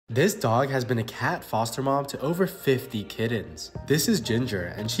This dog has been a cat foster mom to over 50 kittens. This is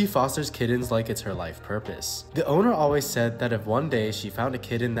Ginger, and she fosters kittens like it's her life purpose. The owner always said that if one day she found a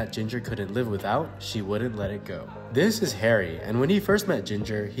kitten that Ginger couldn't live without, she wouldn't let it go. This is Harry, and when he first met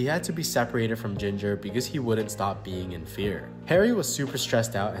Ginger, he had to be separated from Ginger because he wouldn't stop being in fear. Harry was super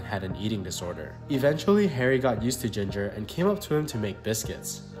stressed out and had an eating disorder. Eventually, Harry got used to Ginger and came up to him to make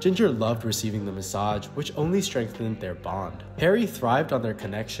biscuits. Ginger loved receiving the massage, which only strengthened their bond. Harry thrived on their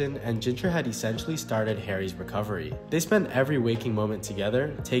connection, and Ginger had essentially started Harry's recovery. They spent every waking moment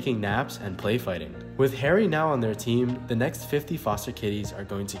together, taking naps and play fighting. With Harry now on their team, the next 50 foster kitties are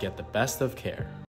going to get the best of care.